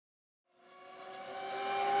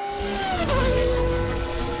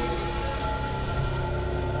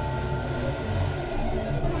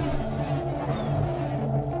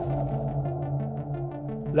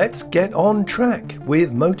Let's get on track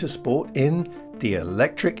with motorsport in the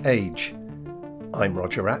electric age. I'm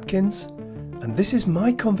Roger Atkins, and this is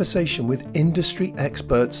my conversation with industry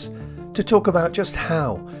experts to talk about just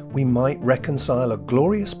how we might reconcile a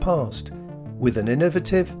glorious past with an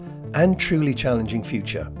innovative and truly challenging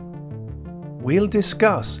future. We'll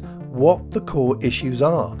discuss what the core issues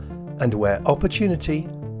are and where opportunity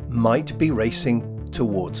might be racing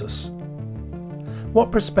towards us. What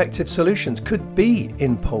prospective solutions could be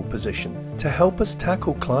in pole position to help us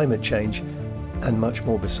tackle climate change and much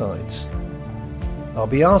more besides. I'll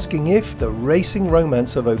be asking if the racing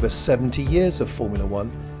romance of over 70 years of Formula One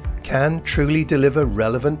can truly deliver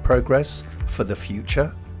relevant progress for the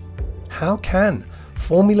future. How can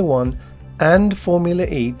Formula One and Formula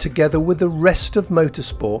E, together with the rest of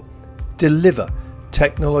motorsport, deliver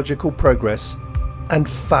technological progress and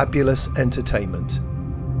fabulous entertainment?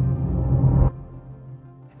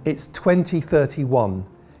 It's 2031.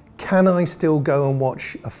 Can I still go and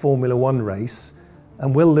watch a Formula One race?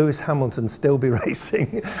 And will Lewis Hamilton still be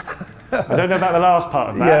racing? I don't know about the last part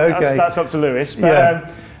of that. Yeah, okay. That's up to Lewis. But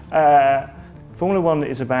Formula One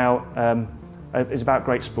is about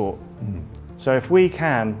great sport. Mm. So if we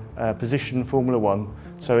can position Formula One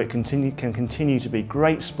so it can continue to be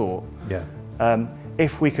great sport,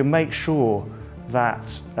 if we can make sure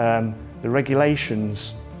that the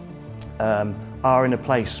regulations are in a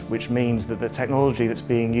place which means that the technology that's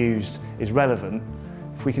being used is relevant,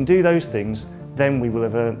 if we can do those things, then we will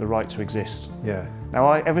have earned the right to exist. Yeah.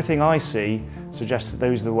 Now, everything I see suggests that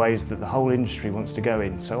those are the ways that the whole industry wants to go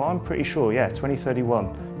in. So I'm pretty sure,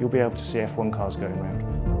 2031, you'll be able to see F1 cars going around.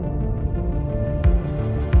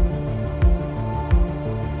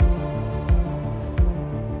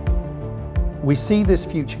 We see this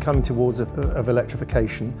future coming towards of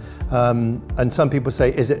electrification, and some people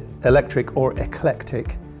say, is it electric or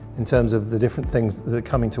eclectic in terms of the different things that are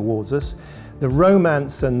coming towards us. The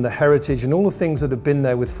romance and the heritage and all the things that have been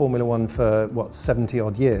there with Formula One for, 70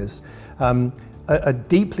 odd years, are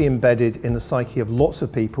deeply embedded in the psyche of lots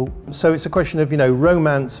of people. So it's a question of,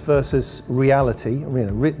 romance versus reality,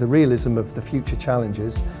 the realism of the future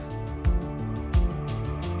challenges.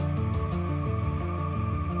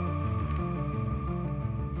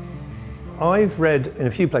 I've read in a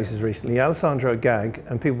few places recently, Alessandro Agag,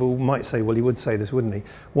 and people might say, well, he would say this, wouldn't he,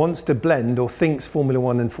 wants to blend or thinks Formula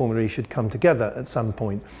One and Formula E should come together at some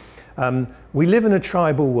point. We live in a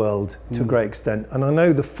tribal world to a great extent, and I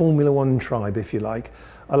know the Formula One tribe, if you like,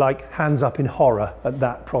 are like hands up in horror at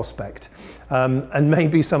that prospect, and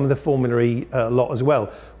maybe some of the Formula E lot as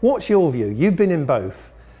well. What's your view? You've been in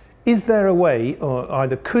both. Is there a way, or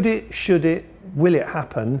either could it, should it, will it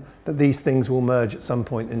happen, that these things will merge at some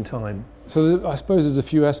point in time? So I suppose there's a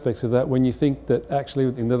few aspects of that when you think that actually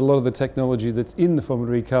that a lot of the technology that's in the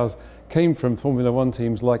Formula E cars came from Formula One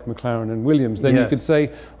teams like McLaren and Williams. Then you could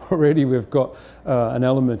say already we've got an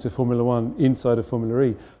element of Formula One inside of Formula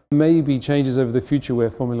E. Maybe changes over the future where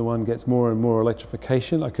Formula One gets more and more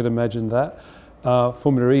electrification. I could imagine that.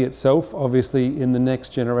 Formula E itself, obviously, in the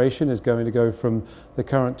next generation is going to go from the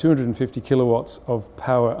current 250 kilowatts of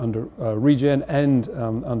power under regen and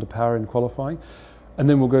under power in qualifying. And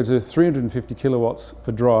then we'll go to 350 kilowatts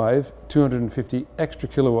for drive, 250 extra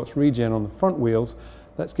kilowatts regen on the front wheels.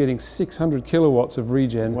 That's getting 600 kilowatts of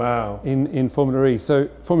regen in Formula E. So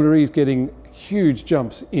Formula E is getting huge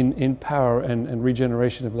jumps in power and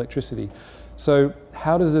regeneration of electricity. So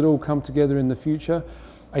how does it all come together in the future?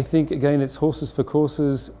 I think, again, it's horses for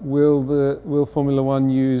courses. Will Formula One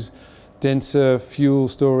use denser fuel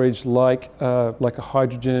storage like a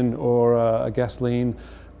hydrogen or a gasoline?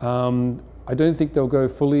 I don't think they'll go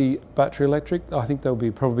fully battery electric. I think there'll be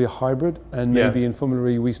probably a hybrid, and maybe in Formula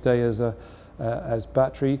E we stay as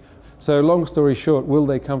battery. So long story short, will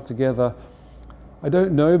they come together? I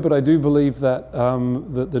don't know, but I do believe that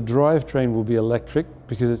the drivetrain will be electric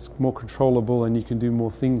because it's more controllable and you can do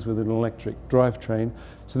more things with an electric drivetrain.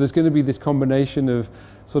 So there's going to be this combination of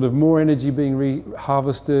sort of more energy being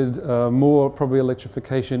harvested, more probably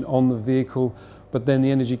electrification on the vehicle, but then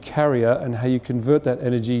the energy carrier and how you convert that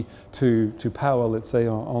energy to power, let's say,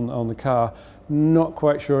 on the car. Not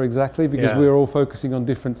quite sure exactly because we're all focusing on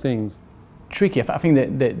different things. Tricky. I think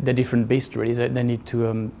they're different beasts really. They need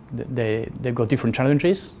to. They've got different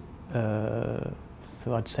challenges. So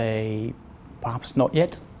I'd say perhaps not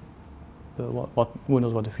yet. But who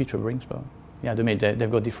knows what the future brings? But yeah,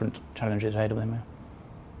 they've got different challenges ahead of them.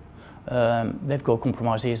 They've got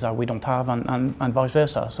compromises that we don't have, and vice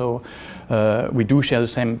versa. So we do share the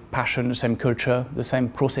same passion, the same culture, the same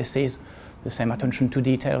processes, the same attention to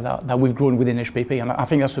detail that we've grown within HPP, and I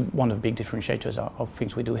think that's one of the big differentiators of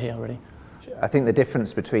things we do here, really. I think the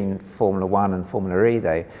difference between Formula One and Formula E,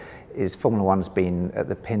 though, is Formula One's been at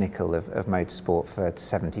the pinnacle of motorsport for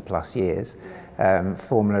 70 plus years.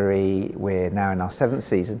 Formula E, we're now in our 7th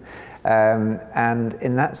season, and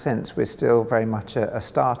in that sense we're still very much a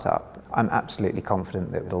start-up. I'm absolutely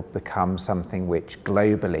confident that it'll become something which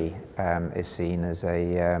globally is seen as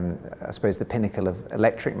I suppose the pinnacle of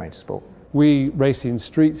electric motorsport. We race in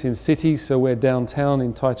streets, in cities, so we're downtown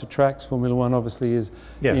in tighter tracks. Formula One obviously is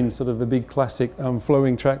in sort of the big classic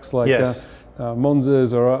flowing tracks like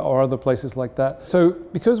Monza's or other places like that. So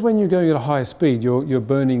because when you're going at a higher speed, you're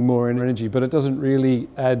burning more energy, but it doesn't really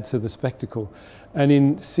add to the spectacle. And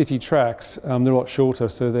in city tracks, they're a lot shorter,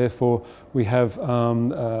 so therefore we have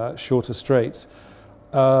shorter straights.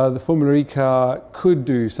 The Formula E car could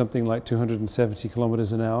do something like 270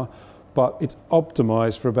 kilometers an hour, but it's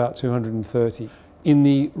optimized for about 230. In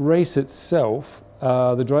the race itself,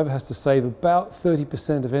 the driver has to save about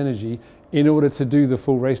 30% of energy in order to do the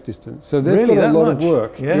full race distance. So they've got a lot of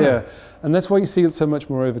work. Yeah. And that's why you see so much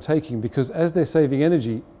more overtaking, because as they're saving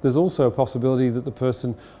energy, there's also a possibility that the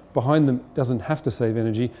person behind them doesn't have to save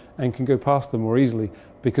energy and can go past them more easily,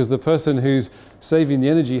 because the person who's saving the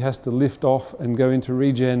energy has to lift off and go into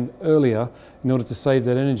regen earlier in order to save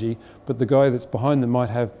that energy, but the guy that's behind them might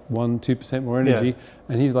have 1-2% more energy,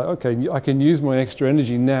 and he's like, okay, I can use my extra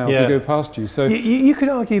energy now to go past you. So you could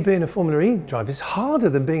argue being a Formula E driver is harder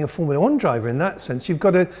than being a Formula One driver in that sense. You've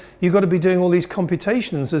got to be doing all these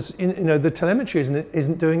computations, as the telemetry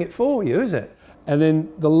isn't doing it for you, is it? And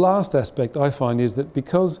then the last aspect I find is that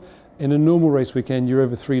because in a normal race weekend you're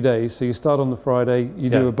over 3 days, so you start on the Friday, you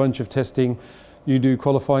do a bunch of testing, you do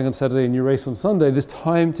qualifying on Saturday and you race on Sunday, there's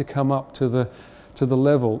time to come up to the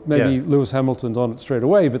level. Maybe Lewis Hamilton's on it straight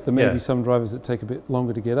away, but there may be some drivers that take a bit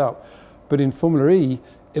longer to get up. But in Formula E,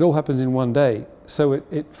 it all happens in one day. So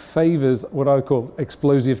it favours what I call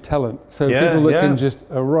explosive talent. So people that can just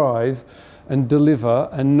arrive and deliver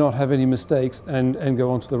and not have any mistakes and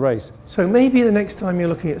go on to the race. So maybe the next time you're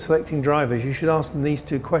looking at selecting drivers, you should ask them these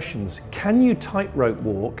 2 questions. Can you tightrope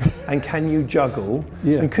walk and can you juggle?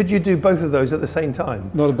 And could you do both of those at the same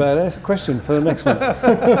time? Not a bad question for the next one.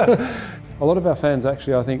 A lot of our fans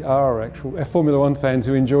actually, I think, are actual Formula One fans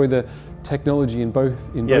who enjoy the technology in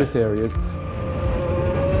both areas.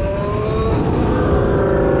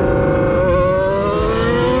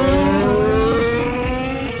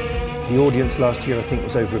 The audience last year, I think,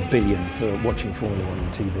 was over 1 billion for watching Formula One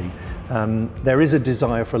on TV. There is a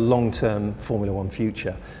desire for a long-term Formula One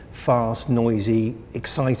future, fast, noisy,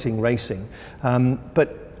 exciting racing.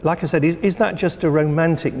 But like I said, is that just a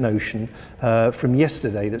romantic notion from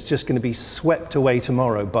yesterday that's just going to be swept away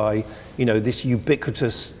tomorrow by, this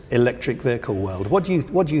ubiquitous electric vehicle world? What do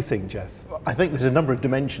you think, Jeff? I think there's a number of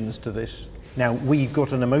dimensions to this. Now, we've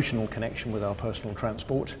got an emotional connection with our personal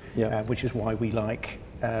transport, which is why we like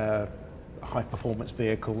high performance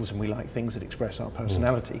vehicles and we like things that express our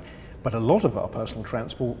personality. But a lot of our personal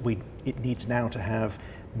transport, it needs now to have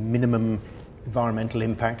minimum environmental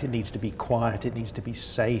impact, it needs to be quiet, it needs to be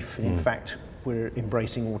safe. In fact, we're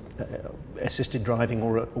embracing assisted driving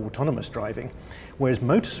or autonomous driving. Whereas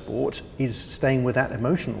motorsport is staying with that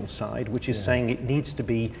emotional side, which is saying it needs to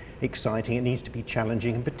be exciting, it needs to be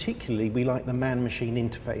challenging, and particularly we like the man-machine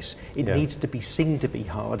interface. It needs to be seen to be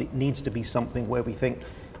hard, it needs to be something where we think,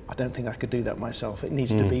 I don't think I could do that myself. It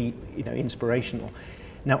needs to be, inspirational.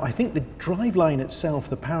 Now, I think the driveline itself,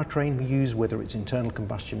 the powertrain we use, whether it's internal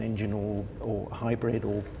combustion engine or hybrid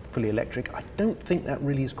or fully electric, I don't think that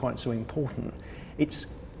really is quite so important. It's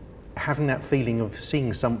having that feeling of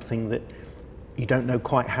seeing something that you don't know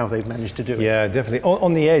quite how they've managed to do it. Yeah, definitely.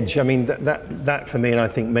 On the edge, I mean, that for me, and I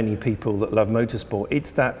think many people that love motorsport,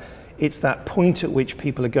 it's that point at which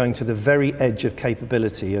people are going to the very edge of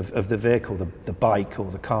capability of the vehicle, the bike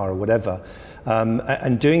or the car or whatever,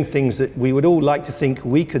 and doing things that we would all like to think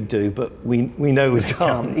we could do, but we know we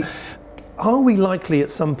can't. Are we likely at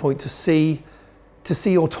some point to see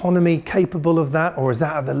autonomy capable of that, or is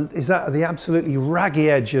that at the absolutely raggy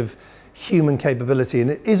edge of human capability?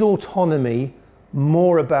 And is autonomy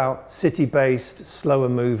more about city-based, slower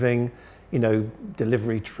moving,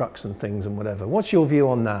 delivery trucks and things and whatever? What's your view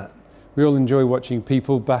on that? We all enjoy watching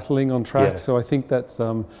people battling on tracks, so I think that's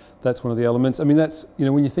one of the elements. I mean, that's,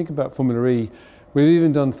 when you think about Formula E, we've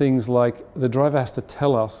even done things like the driver has to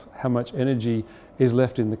tell us how much energy is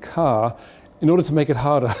left in the car in order to make it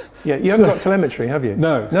harder. Yeah, you haven't got telemetry, have you?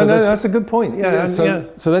 No. No, that's a good point.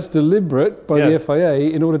 So that's deliberate by the FIA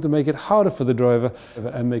in order to make it harder for the driver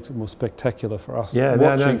and makes it more spectacular for us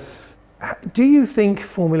watching. Do you think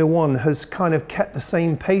Formula One has kind of kept the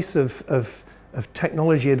same pace of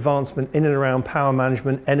technology advancement in and around power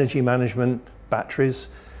management, energy management, batteries,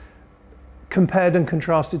 compared and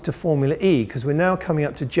contrasted to Formula E, because we're now coming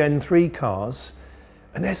up to Gen 3 cars,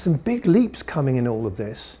 and there's some big leaps coming in all of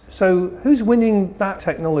this. So who's winning that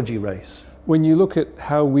technology race? When you look at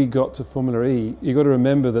how we got to Formula E, you've got to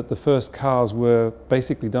remember that the first cars were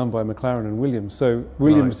basically done by McLaren and Williams. So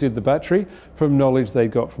Williams did the battery from knowledge they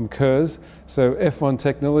got from KERS. So F1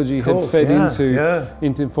 technology had fed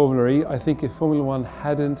into Formula E. I think if Formula One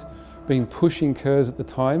hadn't been pushing KERS at the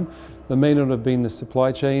time, there may not have been the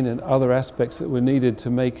supply chain and other aspects that were needed to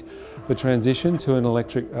make the transition to an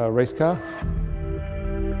electric race car.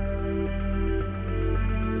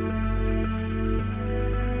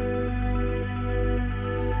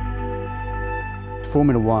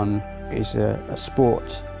 Formula One is a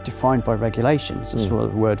sport defined by regulations. That's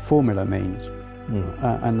what the word formula means.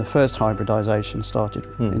 And the first hybridization started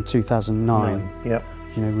in 2009. Yep.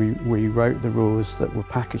 You know, we wrote the rules that were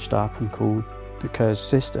packaged up and called the KERS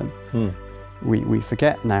system. We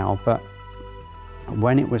forget now, but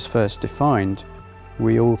when it was first defined,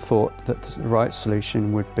 we all thought that the right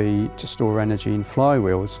solution would be to store energy in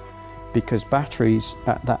flywheels, because batteries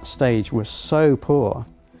at that stage were so poor.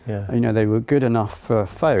 You know, they were good enough for a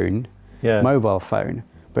phone, mobile phone,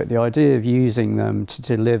 but the idea of using them to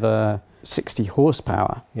deliver 60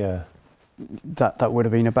 horsepower, that would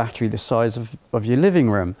have been a battery the size of your living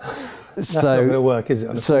room. That's not going to work, is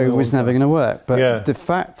it? So it was never going to work. But the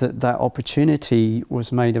fact that that opportunity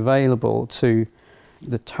was made available to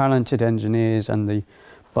the talented engineers and the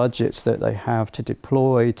budgets that they have to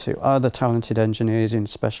deploy to other talented engineers in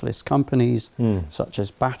specialist companies, such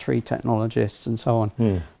as battery technologists and so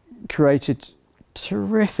on, created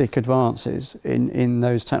terrific advances in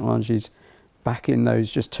those technologies back in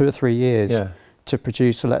those just 2 or 3 years to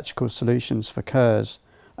produce electrical solutions for KERS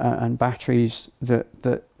and batteries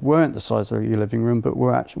that weren't the size of your living room, but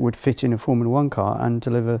would fit in a Formula One car and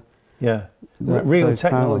deliver real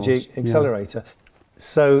technology accelerator.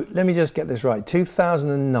 So let me just get this right.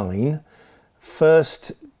 2009,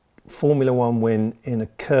 first Formula One win in a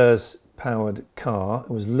KERS-powered car.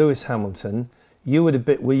 It was Lewis Hamilton. You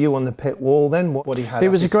were you on the pit wall then? What he had? It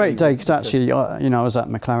was a great day, because actually, you know, I was at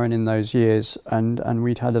McLaren in those years, and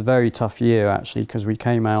we'd had a very tough year actually, because we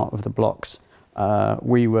came out of the blocks.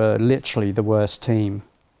 We were literally the worst team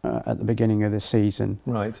at the beginning of the season.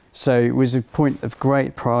 Right. So it was a point of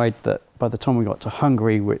great pride that by the time we got to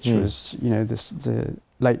Hungary, which was, you know, the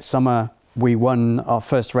late summer, we won our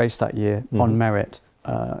first race that year on merit.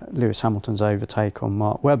 Lewis Hamilton's overtake on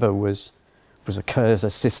Mark Webber was a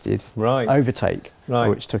KERS-assisted overtake,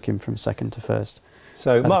 which took him from second to first.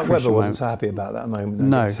 So Mark Webber wasn't so happy about that moment.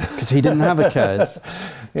 No, because he didn't have a KERS.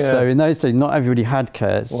 So in those days, not everybody had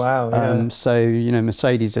KERS. Wow. So, you know,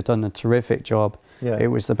 Mercedes had done a terrific job.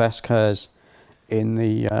 It was the best KERS in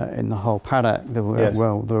the whole paddock. There were,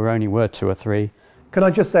 well, there only were 2 or 3. Can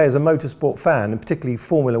I just say, as a motorsport fan, and particularly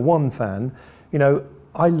Formula One fan, you know,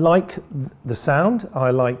 I like the sound.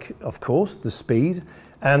 I like, of course, the speed,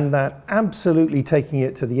 and that absolutely taking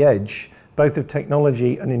it to the edge, both of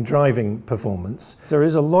technology and in driving performance. There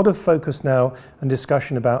is a lot of focus now and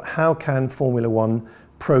discussion about how can Formula One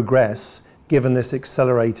progress given this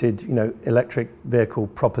accelerated, you know, electric vehicle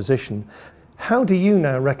proposition. How do you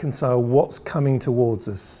now reconcile what's coming towards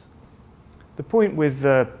us? The point with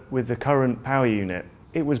the current power unit,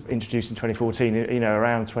 it was introduced in 2014, you know,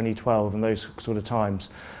 around 2012 and those sort of times.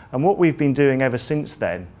 And what we've been doing ever since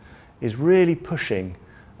then is really pushing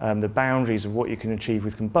the boundaries of what you can achieve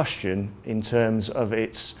with combustion in terms of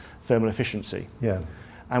its thermal efficiency.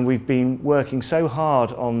 And we've been working so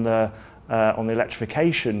hard on the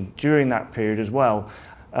electrification during that period as well.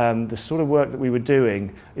 The sort of work that we were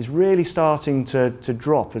doing is really starting to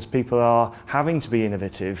drop as people are having to be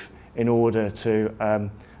innovative in order to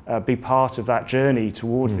be part of that journey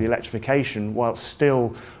towards the electrification, whilst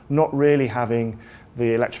still not really having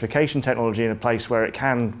the electrification technology in a place where it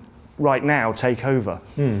can right now take over.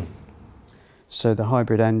 So the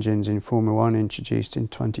hybrid engines in Formula One introduced in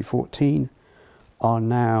 2014 are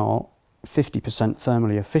now 50%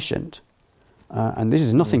 thermally efficient. And this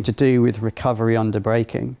is nothing to do with recovery under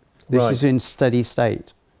braking. This is in steady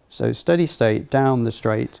state. So steady state down the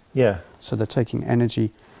straight. So they're taking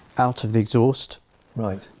energy out of the exhaust.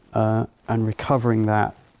 And recovering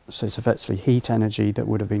that. So it's effectively heat energy that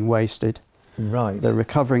would have been wasted. They're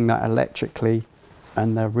recovering that electrically,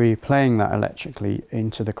 and they're replaying that electrically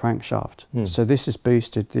into the crankshaft. So this has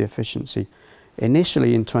boosted the efficiency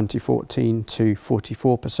initially in 2014 to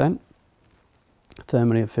 44%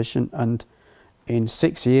 thermally efficient, and in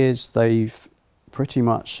 6 years they've pretty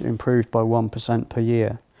much improved by 1% per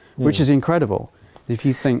year, which is incredible. If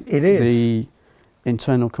you think the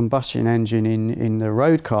internal combustion engine in the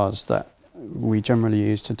road cars that we generally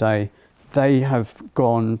use today they have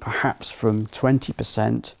gone perhaps from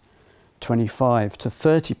 20%, 25 to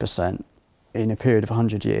 30% in a period of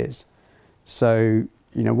 100 years. So,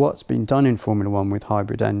 you know, what's been done in Formula One with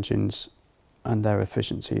hybrid engines and their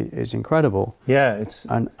efficiency is incredible. Yeah, it's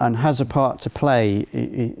and has a part to play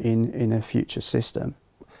in a future system.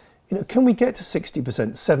 You know, can we get to 60%,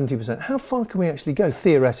 70%? How far can we actually go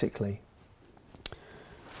theoretically?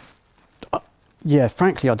 Yeah,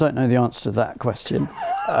 frankly, I don't know the answer to that question.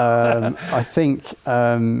 I think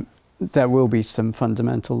there will be some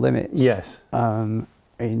fundamental limits. Yes. In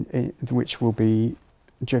which will be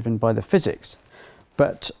driven by the physics,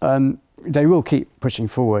 but they will keep pushing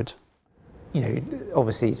forward. You know,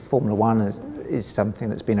 obviously Formula One is something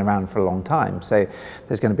that's been around for a long time, so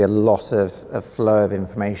there's going to be a lot of flow of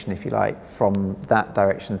information, if you like, from that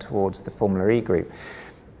direction towards the Formula E group.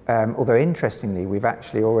 Although interestingly, we've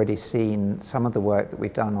actually already seen some of the work that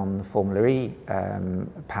we've done on the Formula E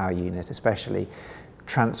power unit especially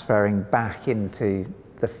transferring back into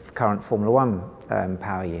the current Formula One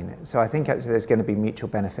power unit. So I think actually there's going to be mutual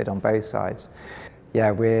benefit on both sides.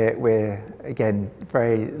 Yeah, we're again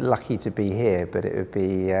very lucky to be here, but it would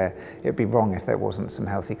be wrong if there wasn't some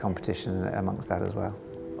healthy competition amongst that as well.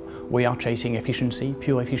 We are chasing efficiency,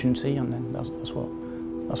 pure efficiency, and then that's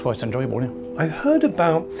why it's enjoyable. Yeah. I heard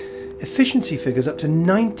about efficiency figures up to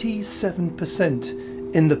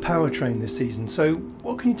 97% in the powertrain this season. So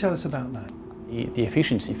what can you tell us about that? The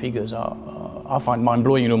efficiency figures are I find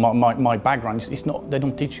mind-blowing. You know, my background is not, they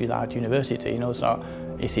don't teach you that at university, you know, so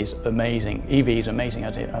this is amazing. EV is amazing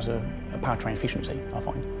as a powertrain efficiency, I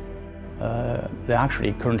find. They're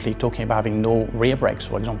actually currently talking about having no rear brakes,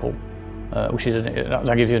 for example, which is,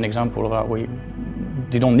 that gives you an example of how you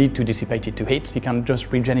don't need to dissipate it to heat, you can just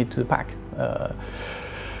regen it to the pack.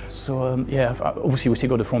 Yeah, obviously we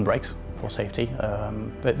still got the front brakes for safety.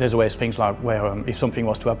 There's always things like where if something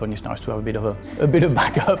was to happen, it's nice to have a bit of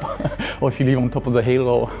backup, or if you live on top of the hill.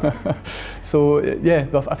 Or so yeah,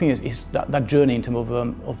 but I think it's that journey in terms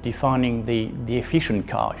of defining the efficient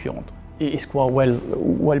car, if you want, is quite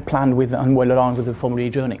well planned with and well aligned with the Formula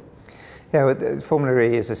E journey. Yeah, well, Formula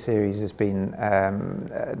E as a series has been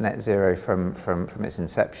net zero from its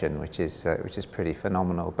inception, which is pretty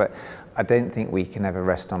phenomenal. But I don't think we can ever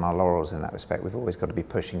rest on our laurels in that respect. We've always got to be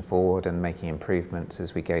pushing forward and making improvements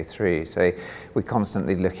as we go through. So we're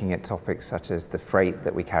constantly looking at topics such as the freight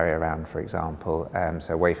that we carry around, for example,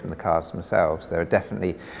 so away from the cars themselves. There are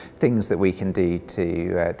definitely things that we can do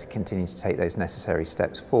to continue to take those necessary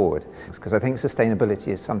steps forward. Because I think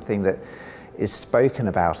sustainability is something that is spoken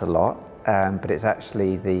about a lot, but it's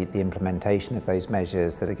actually the implementation of those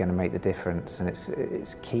measures that are going to make the difference, and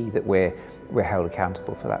it's key that we're held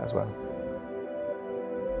accountable for that as well.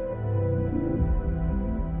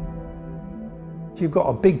 You've got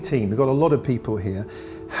a big team, you've got a lot of people here.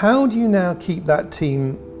 How do you now keep that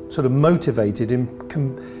team sort of motivated in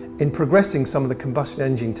progressing some of the combustion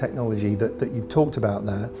engine technology that you've talked about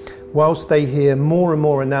there, whilst they hear more and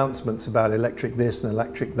more announcements about electric this and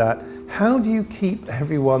electric that? How do you keep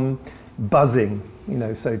everyone buzzing, you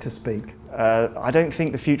know, so to speak? I don't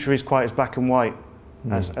think the future is quite as black and white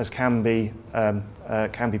as can be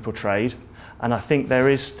portrayed, and I think there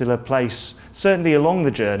is still a place, certainly along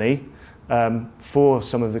the journey, for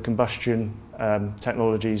some of the combustion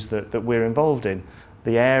technologies that we're involved in.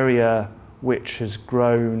 The area which has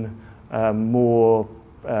grown more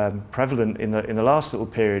prevalent in the last little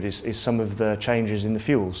period is some of the changes in the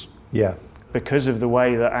fuels. Yeah. Because of the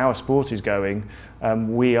way that our sport is going,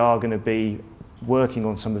 we are going to be working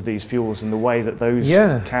on some of these fuels and the way that those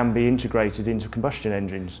can be integrated into combustion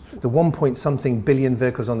engines. The 1-point-something billion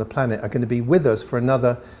vehicles on the planet are going to be with us for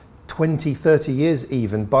another 20, 30 years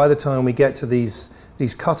even, by the time we get to these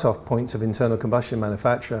cut-off points of internal combustion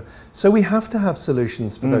manufacture. So we have to have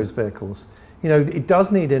solutions for those vehicles. You know, it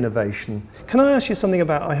does need innovation. Can I ask you something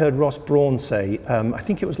about, I heard Ross Brawn say, I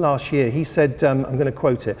think it was last year, he said, I'm going to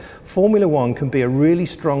quote it, Formula One can be a really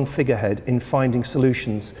strong figurehead in finding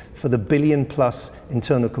solutions for the billion-plus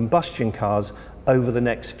internal combustion cars over the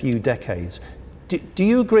next few decades. Do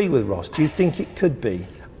you agree with Ross? Do you think it could be?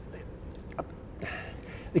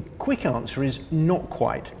 The quick answer is not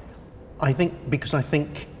quite. I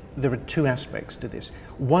think there are two aspects to this.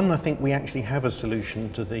 One, I think we actually have a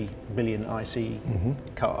solution to the billion ICE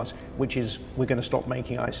cars, which is we're going to stop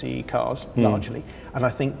making ICE cars largely, and I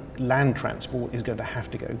think land transport is going to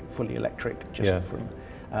have to go fully electric just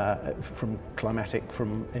from climatic,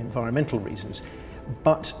 from environmental reasons.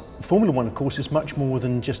 But Formula One, of course, is much more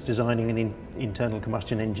than just designing an internal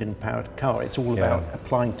combustion engine powered car. It's all about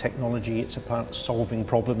applying technology, it's about solving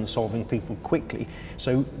problems, solving people quickly.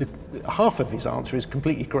 So half of his answer is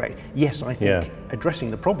completely correct. Yes, I think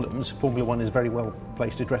addressing the problems, Formula One is very well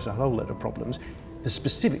placed to address a whole lot of problems. The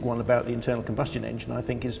specific one about the internal combustion engine, I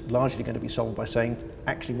think, is largely going to be solved by saying,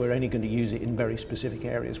 actually, we're only going to use it in very specific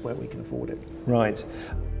areas where we can afford it. Right.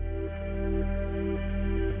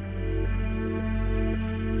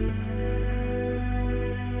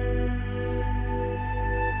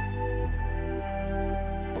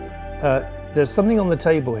 There's something on the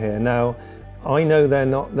table here now. I know they're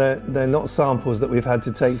not samples that we've had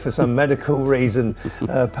to take for some medical reason,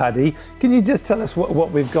 Paddy. Can you just tell us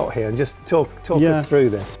what we've got here and just talk us through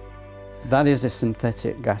this? That is a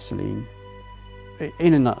synthetic gasoline.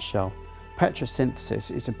 In a nutshell,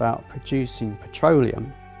 petrosynthesis is about producing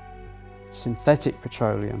petroleum, synthetic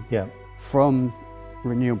petroleum, from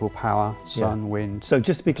renewable power, sun, wind. So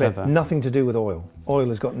just to be clear, nothing to do with oil. Oil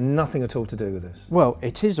has got nothing at all to do with this. Well,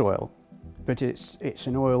 it is oil, but it's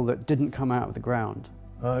an oil that didn't come out of the ground.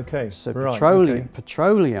 Okay. So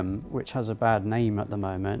petroleum, which has a bad name at the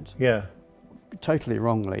moment, totally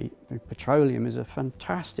wrongly, petroleum is a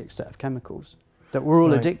fantastic set of chemicals that we're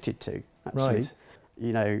all addicted to, actually. Right.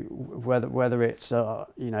 You know, whether it's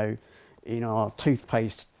you know, in our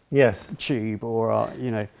toothpaste tube or our, you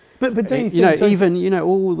know, but do you know, even, you know,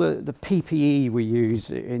 all the PPE we use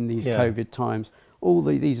in these COVID times, all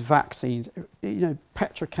these vaccines, you know,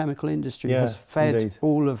 petrochemical industry has fed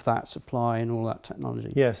all of that supply and all that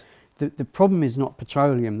technology. Yes. The problem is not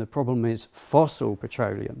petroleum, the problem is fossil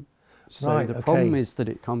petroleum. So the problem is that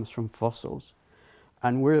it comes from fossils.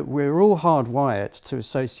 And we're all hardwired to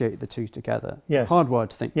associate the two together. Yes. Hardwired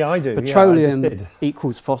to think. Yeah, I do. Petroleum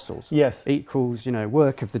equals fossils. Yes. Equals, you know,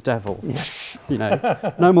 work of the devil. You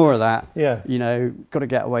know, no more of that. Yeah. You know, got to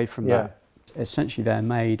get away from that. Essentially, they're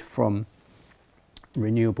made from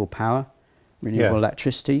renewable power, renewable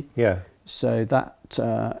electricity. Yeah. So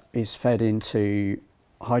that is fed into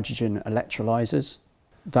hydrogen electrolyzers.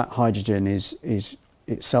 That hydrogen is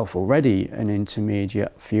itself already an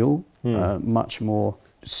intermediate fuel, much more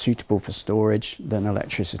suitable for storage than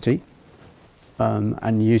electricity,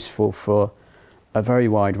 and useful for a very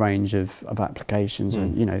wide range of applications.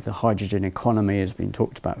 And you know, the hydrogen economy has been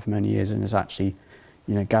talked about for many years and is actually,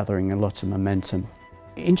 you know, gathering a lot of momentum.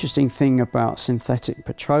 Interesting thing about synthetic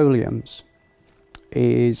petroleums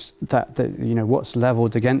is that you know, what's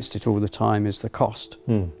leveled against it all the time is the cost.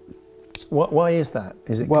 Why is that?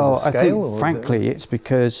 Is it well, because of I scale? think, frankly, it's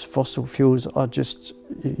because fossil fuels are just,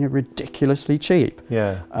 you know, ridiculously cheap.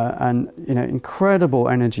 Yeah. And, you know, incredible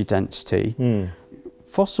energy density.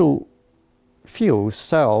 Fossil fuels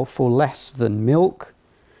sell for less than milk,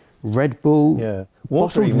 Red Bull,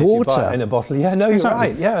 bottled water in a bottle. Yeah, no, you're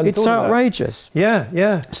right. Yeah, it's outrageous.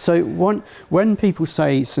 Yeah. So when people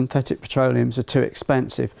say synthetic petroleums are too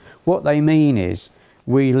expensive, what they mean is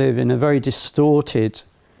we live in a very distorted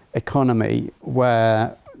economy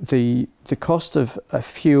where the cost of a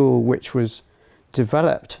fuel which was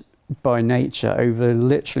developed by nature over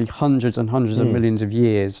literally hundreds and hundreds of millions of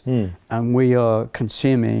years, and we are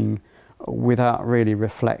consuming without really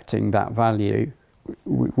reflecting that value.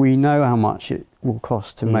 We know how much it will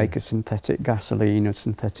cost to make a synthetic gasoline or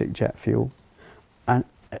synthetic jet fuel, and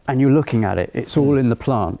you're looking at it, it's all in the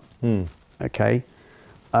plant. Okay.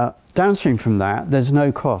 Downstream from that, there's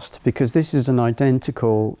no cost, because this is an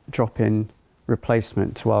identical drop-in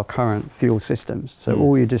replacement to our current fuel systems. So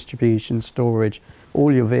all your distribution, storage,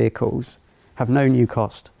 all your vehicles have no new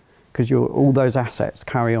cost, because all those assets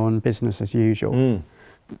carry on business as usual.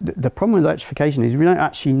 The problem with electrification is we don't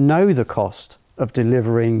actually know the cost of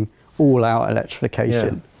delivering all-out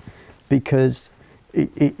electrification, because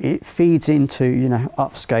it feeds into, you know,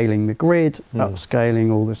 upscaling the grid, upscaling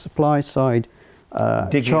all the supply side,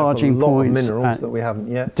 charging up a lot points, of minerals that we haven't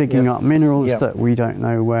yet. Digging up minerals that we don't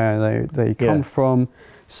know where they come from.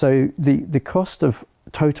 So the cost of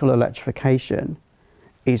total electrification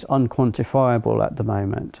is unquantifiable at the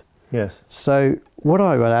moment. Yes. So what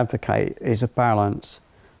I would advocate is a balance.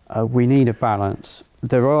 We need a balance.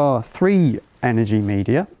 There are three energy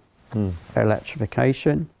media: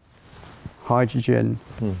 electrification, hydrogen,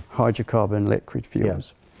 hydrocarbon, liquid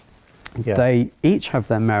fuels. They each have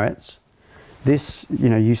their merits. This, you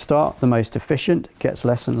know, you start the most efficient, it gets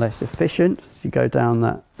less and less efficient as you go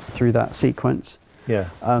down through that sequence.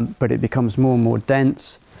 But it becomes more and more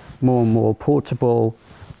dense, more and more portable,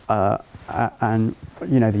 and,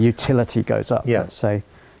 you know, the utility goes up, let's say.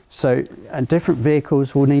 So, and different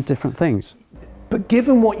vehicles will need different things. But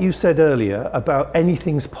given what you said earlier about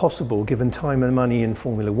anything's possible given time and money in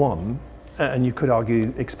Formula One, and you could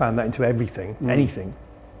argue expand that into everything, anything.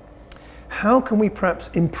 How can we perhaps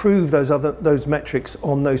improve those metrics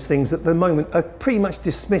on those things that at the moment are pretty much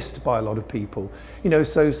dismissed by a lot of people? You know,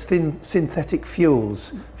 so synthetic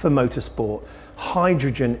fuels for motorsport,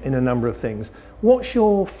 hydrogen in a number of things. What's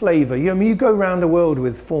your flavour? You go around the world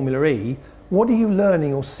with Formula E. What are you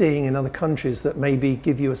learning or seeing in other countries that maybe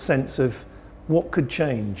give you a sense of what could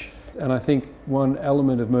change? And I think one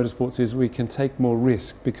element of motorsports is we can take more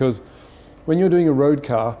risk, because when you're doing a road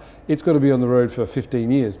car, it's got to be on the road for 15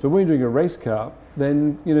 years. But when you're doing a race car,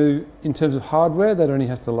 then, you know, in terms of hardware, that only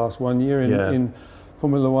has to last 1 year. In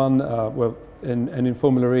Formula One, and in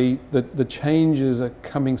Formula E, the changes are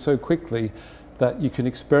coming so quickly that you can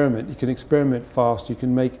experiment. You can experiment fast, you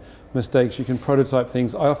can make mistakes, you can prototype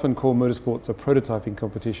things. I often call motorsports a prototyping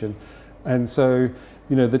competition. And so,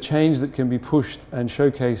 you know, the change that can be pushed and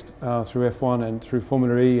showcased through F1 and through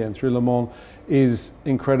Formula E and through Le Mans is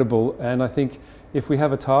incredible. And I think if we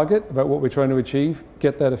have a target about what we're trying to achieve,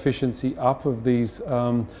 get that efficiency up of these,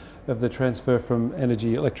 of the transfer from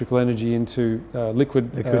energy, electrical energy into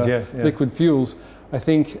liquid fuels, I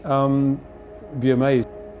think be amazed.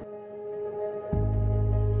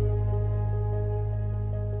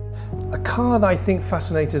 A car that I think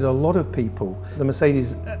fascinated a lot of people, the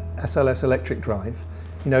Mercedes SLS electric drive,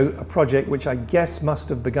 you know, a project which I guess must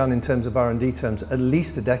have begun in terms of R&D terms at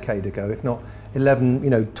least a decade ago, if not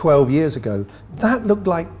 12 years ago. That looked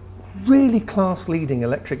like really class-leading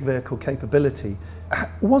electric vehicle capability.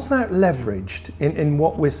 Was that leveraged in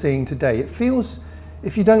what we're seeing today? It feels,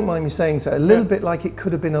 if you don't mind me saying so, a little bit like it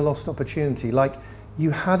could have been a lost opportunity, like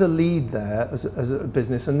you had a lead there as a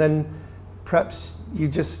business, and then perhaps you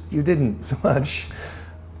didn't so much.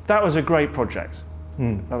 That was a great project.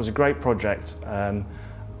 That was a great project,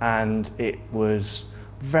 and it was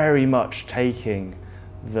very much taking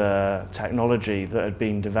the technology that had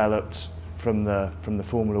been developed from the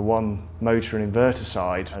Formula One motor and inverter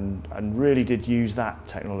side, and really did use that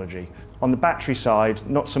technology. On the battery side,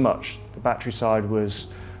 not so much. The battery side was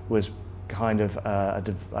kind of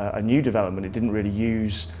a new development. It didn't really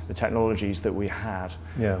use the technologies that we had.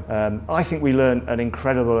 I think we learned an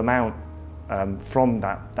incredible amount from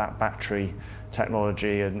that battery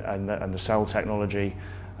technology and the cell technology,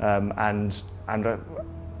 and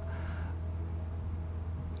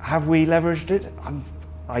have we leveraged it?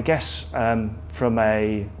 I guess from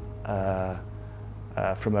a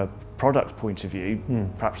product point of view,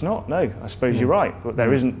 perhaps not. No, I suppose you're right. But there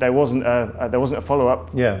wasn't a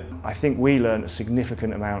follow-up. I think we learned a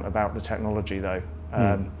significant amount about the technology, though.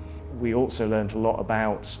 We also learned a lot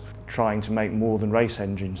about trying to make more than race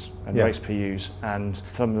engines and race PUs, and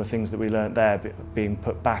some of the things that we learned there being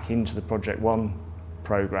put back into the Project One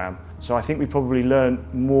program. So I think we probably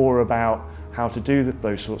learned more about how to do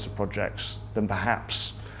those sorts of projects than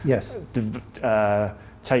perhaps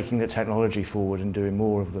taking the technology forward and doing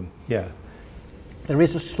more of them. There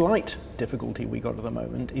is a slight difficulty we got at the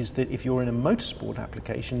moment, is that if you're in a motorsport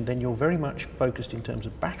application, then you're very much focused in terms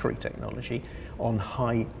of battery technology on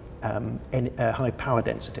high power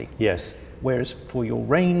density. Whereas for your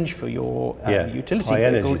range, for your utility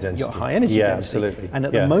vehicle, your high energy density. Absolutely. And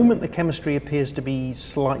at the moment, the chemistry appears to be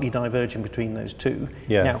slightly divergent between those two.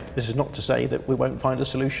 Now, this is not to say that we won't find a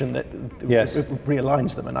solution that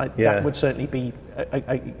realigns them, and that would certainly be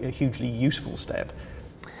a hugely useful step.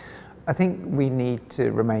 I think we need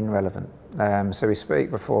to remain relevant. So we spoke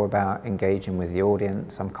before about engaging with the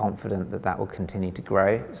audience. I'm confident that that will continue to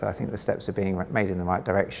grow. So I think the steps are being made in the right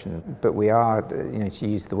direction. But we are, to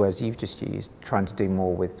use the words you've just used, trying to do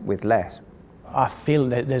more with less. I feel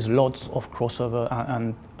that there's lots of crossover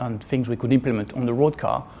and things we could implement on the road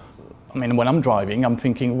car. I mean, when I'm driving, I'm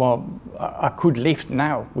thinking, well, I could lift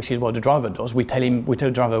now, which is what the driver does. We tell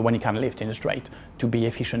the driver when he can lift in a straight to be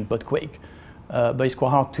efficient but quick. But it's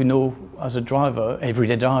quite hard to know as a driver,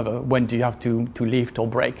 everyday driver, when do you have to lift or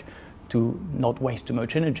brake to not waste too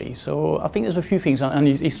much energy. So I think there's a few things, and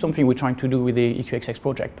it's something we're trying to do with the EQXX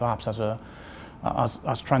project, perhaps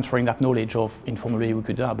as transferring that knowledge of in Formula E we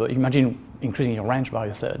could do that. But imagine increasing your range by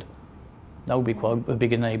a third. That would be quite a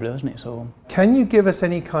big enabler, isn't it? So, can you give us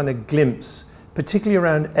any kind of glimpse, particularly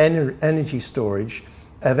around energy storage,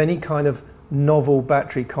 of any kind of novel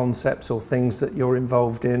battery concepts or things that you're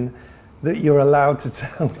involved in, that you're allowed to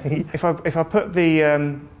tell me? If I put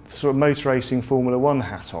the sort of motor racing Formula One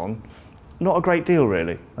hat on, not a great deal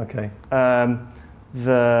really. Okay.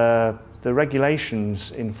 The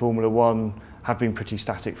regulations in Formula One have been pretty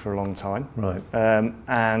static for a long time. Right.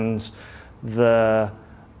 And the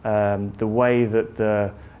way that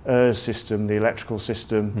the ERS system, the electrical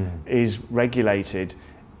system, is regulated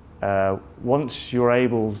once you're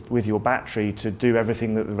able with your battery to do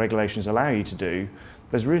everything that the regulations allow you to do,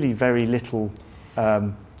 there's really very little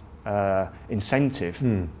incentive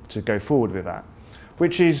to go forward with that,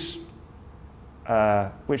 which is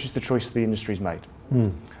the choice the industry's made.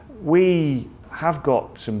 We have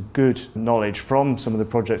got some good knowledge from some of the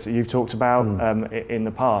projects that you've talked about in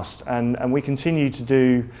the past, and we continue to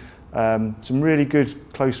do some really good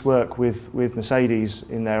close work with Mercedes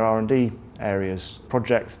in their R&D areas.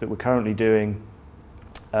 Projects that we're currently doing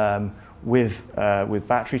with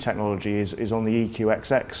battery technology is on the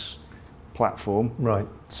EQXX platform. Right.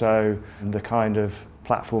 So the kind of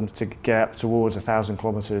platform to get up towards 1,000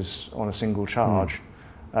 kilometres on a single charge.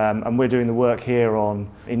 And we're doing the work here on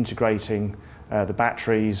integrating the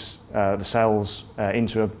batteries, the cells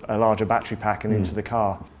into a larger battery pack and into the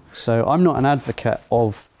car. So I'm not an advocate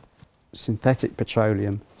of synthetic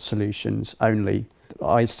petroleum solutions only.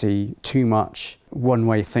 I see too much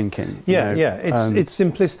one-way thinking. Yeah, it's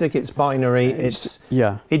simplistic, it's binary,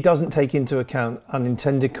 it doesn't take into account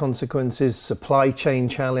unintended consequences, supply chain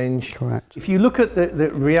challenge. Correct. If you look at the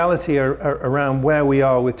reality around where we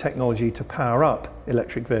are with technology to power up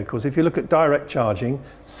electric vehicles, if you look at direct charging,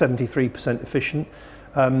 73% efficient.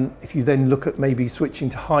 If you then look at maybe switching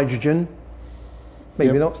to hydrogen,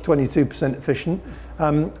 maybe not, 22% efficient.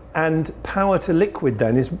 And power to liquid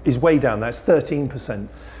then is way down, that's 13%.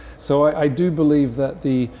 So I do believe that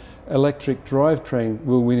the electric drivetrain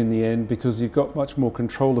will win in the end, because you've got much more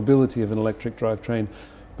controllability of an electric drivetrain.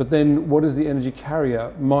 But then what is the energy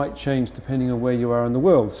carrier might change depending on where you are in the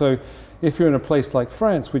world. So if you're in a place like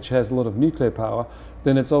France, which has a lot of nuclear power,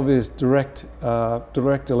 then it's obvious direct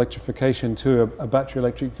electrification to a battery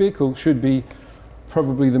electric vehicle should be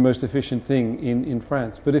probably the most efficient thing in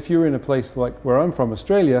France. But if you're in a place like where I'm from,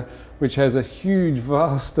 Australia, which has a huge,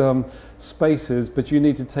 vast spaces, but you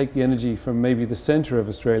need to take the energy from maybe the centre of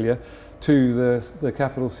Australia to the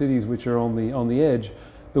capital cities which are on the edge,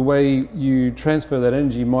 the way you transfer that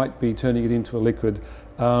energy might be turning it into a liquid,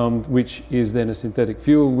 which is then a synthetic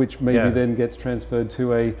fuel, which maybe then gets transferred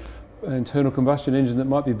to an internal combustion engine that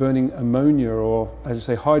might be burning ammonia or, as you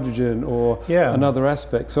say, hydrogen or another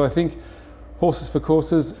aspect. So I think horses for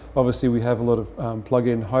courses. Obviously, we have a lot of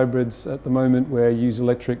plug-in hybrids at the moment where you use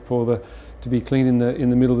electric to be clean in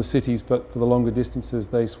the middle of the cities, but for the longer distances,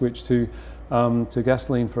 they switch to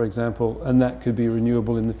gasoline, for example, and that could be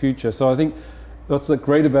renewable in the future. So I think what's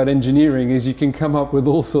great about engineering is you can come up with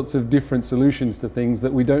all sorts of different solutions to things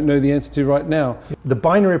that we don't know the answer to right now. The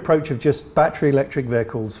binary approach of just battery electric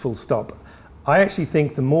vehicles, full stop. I actually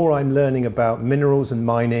think the more I'm learning about minerals and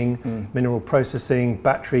mining, mineral processing,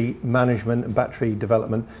 battery management and battery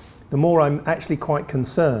development, the more I'm actually quite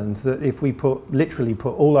concerned that if we literally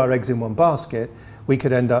put all our eggs in one basket, we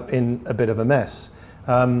could end up in a bit of a mess.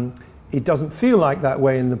 It doesn't feel like that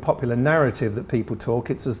way in the popular narrative that people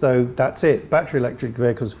talk. It's as though that's it, battery electric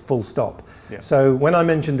vehicles, full stop. Yeah. So when I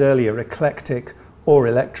mentioned earlier eclectic or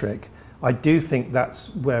electric, I do think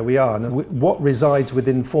that's where we are. And what resides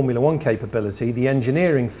within Formula One capability, the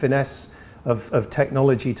engineering finesse of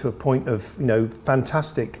technology to a point of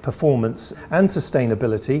fantastic performance and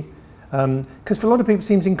sustainability. Because for a lot of people it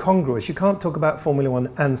seems incongruous. You can't talk about Formula One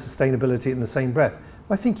and sustainability in the same breath.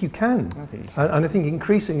 I think you can. And I think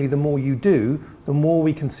increasingly the more you do, the more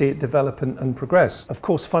we can see it develop and progress. Of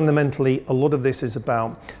course, fundamentally, a lot of this is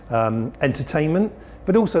about entertainment,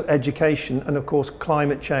 but also education and of course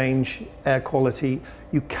climate change, air quality.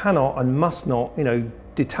 You cannot and must not,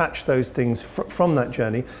 detach those things from that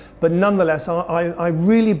journey. But nonetheless, I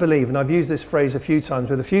really believe, and I've used this phrase a few times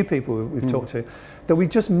with a few people we've talked to, that we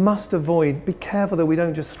just must be careful that we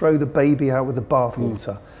don't just throw the baby out with the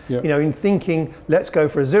bathwater. Yep. In thinking, let's go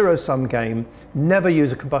for a zero-sum game, never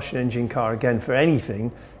use a combustion engine car again for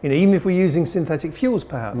anything, even if we're using synthetic fuels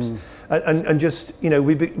perhaps, and just,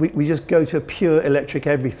 we just go to a pure electric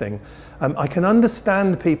everything. I can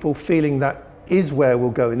understand people feeling that is where we'll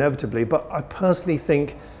go inevitably, but I personally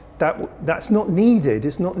think that's not needed,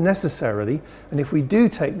 it's not necessarily, and if we do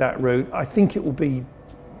take that route, I think it will be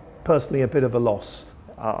personally a bit of a loss.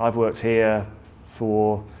 I've worked here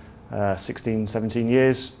for 16, 17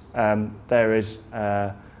 years. There is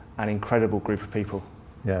an incredible group of people,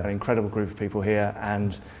 an incredible group of people here,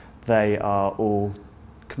 and they are all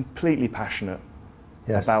completely passionate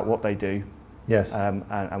about what they do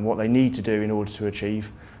and what they need to do in order to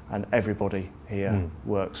achieve, and everybody here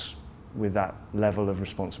works with that level of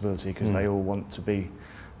responsibility because they all want to be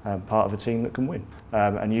part of a team that can win.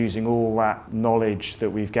 And using all that knowledge that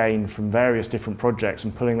we've gained from various different projects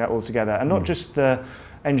and pulling that all together, and not just the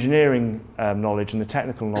engineering knowledge and the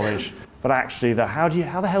technical knowledge, but actually how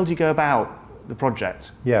the hell do you go about the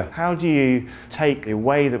project. Yeah. How do you take the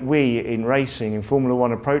way that we in racing, in Formula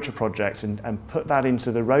One, approach a project and put that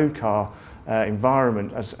into the road car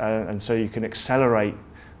environment, and so you can accelerate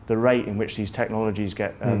the rate in which these technologies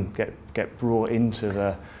get brought into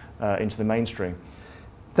the mainstream?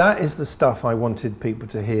 That is the stuff I wanted people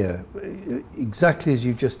to hear, exactly as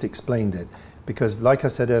you just explained it. Because like I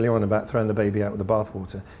said earlier on about throwing the baby out with the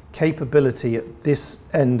bathwater, capability at this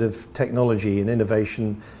end of technology and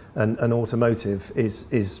innovation and automotive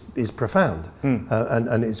is profound.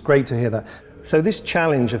 And it's great to hear that. So this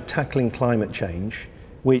challenge of tackling climate change,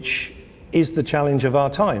 which is the challenge of our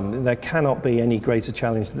time, there cannot be any greater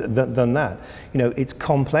challenge than that. You know, it's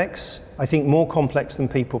complex, I think more complex than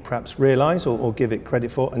people perhaps realise or give it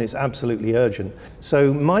credit for, and it's absolutely urgent.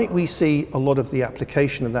 So might we see a lot of the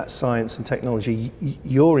application of that science and technology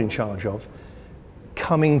you're in charge of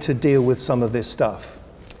coming to deal with some of this stuff?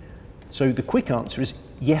 So the quick answer is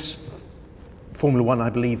yes, Formula One, I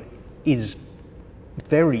believe, is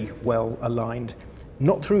very well aligned,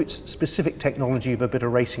 not through its specific technology of a bit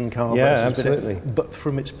of racing car, but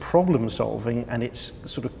from its problem solving and its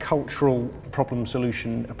sort of cultural problem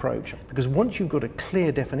solution approach. Because once you've got a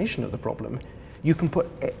clear definition of the problem, you can put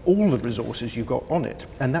all the resources you've got on it.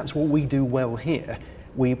 And that's what we do well here.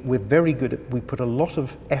 We're very good at, we put a lot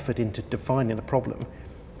of effort into defining the problem.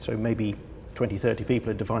 So maybe 20, 30 people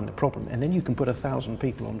have defined the problem, and then you can put 1,000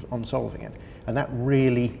 people on solving it. And that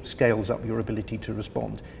really scales up your ability to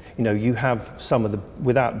respond. You know, you have some of the,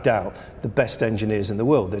 without doubt, the best engineers in the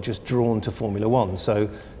world. They're just drawn to Formula One. So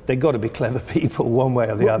they've got to be clever people one way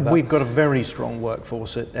or the other. We've got a very strong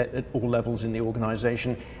workforce at all levels in the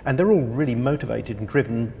organisation, and they're all really motivated and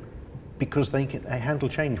driven because they handle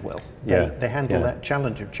change well. They handle that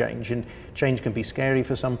challenge of change, and change can be scary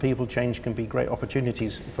for some people, change can be great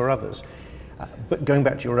opportunities for others. But going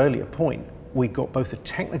back to your earlier point, we've got both a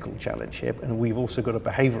technical challenge here, and we've also got a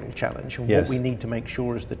behavioural challenge. And what we need to make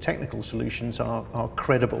sure is the technical solutions are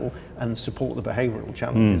credible and support the behavioural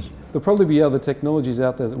challenges. There'll probably be other technologies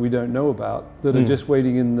out there that we don't know about that are just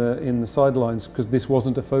waiting in the sidelines because this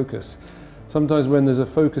wasn't a focus. Sometimes when there's a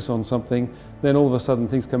focus on something, then all of a sudden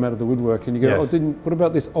things come out of the woodwork and you go, what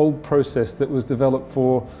about this old process that was developed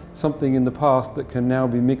for something in the past that can now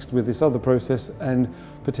be mixed with this other process and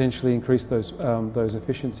potentially increase those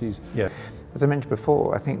efficiencies? Yeah. As I mentioned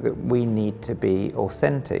before, I think that we need to be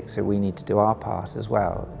authentic, so we need to do our part as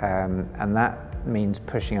well. And that means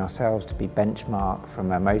pushing ourselves to be benchmark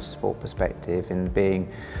from a motorsport perspective in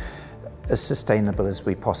being as sustainable as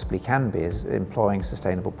we possibly can be, as employing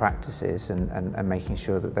sustainable practices and making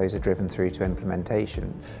sure that those are driven through to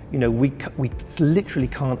implementation. You know, we literally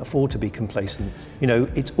can't afford to be complacent. You know,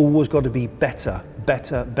 it's always got to be better,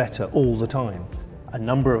 better, better all the time. A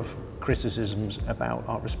number of criticisms about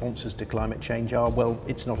our responses to climate change are, well,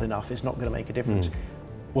 it's not enough, it's not going to make a difference.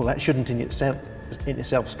 Well, that shouldn't in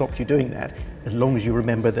itself stop you doing that, as long as you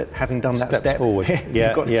remember that having done that step forward,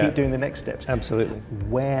 you've got to keep doing the next steps. Absolutely.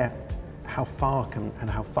 How far and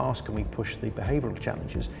how fast can we push the behavioural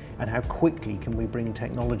challenges, and how quickly can we bring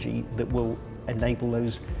technology that will enable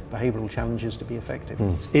those behavioural challenges to be effective?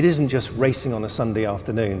 It isn't just racing on a Sunday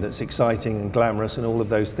afternoon that's exciting and glamorous and all of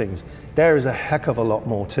those things. There is a heck of a lot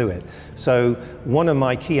more to it. So one of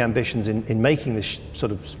my key ambitions in making this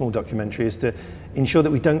sort of small documentary is to ensure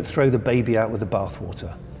that we don't throw the baby out with the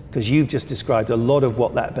bathwater, because you've just described a lot of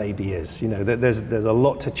what that baby is. You know, there's a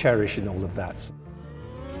lot to cherish in all of that.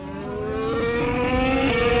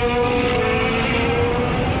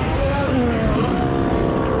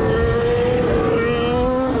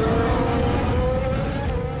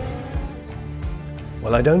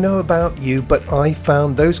 Well, I don't know about you, but I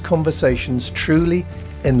found those conversations truly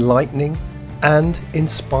enlightening and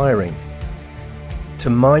inspiring. To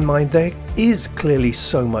my mind, there is clearly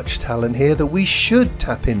so much talent here that we should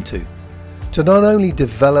tap into to not only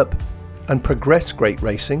develop and progress great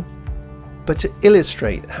racing, but to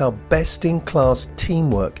illustrate how best-in-class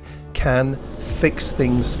teamwork can fix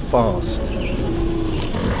things fast.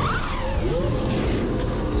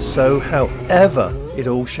 So however it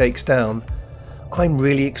all shakes down, I'm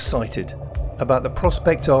really excited about the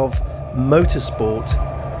prospect of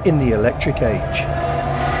motorsport in the electric age.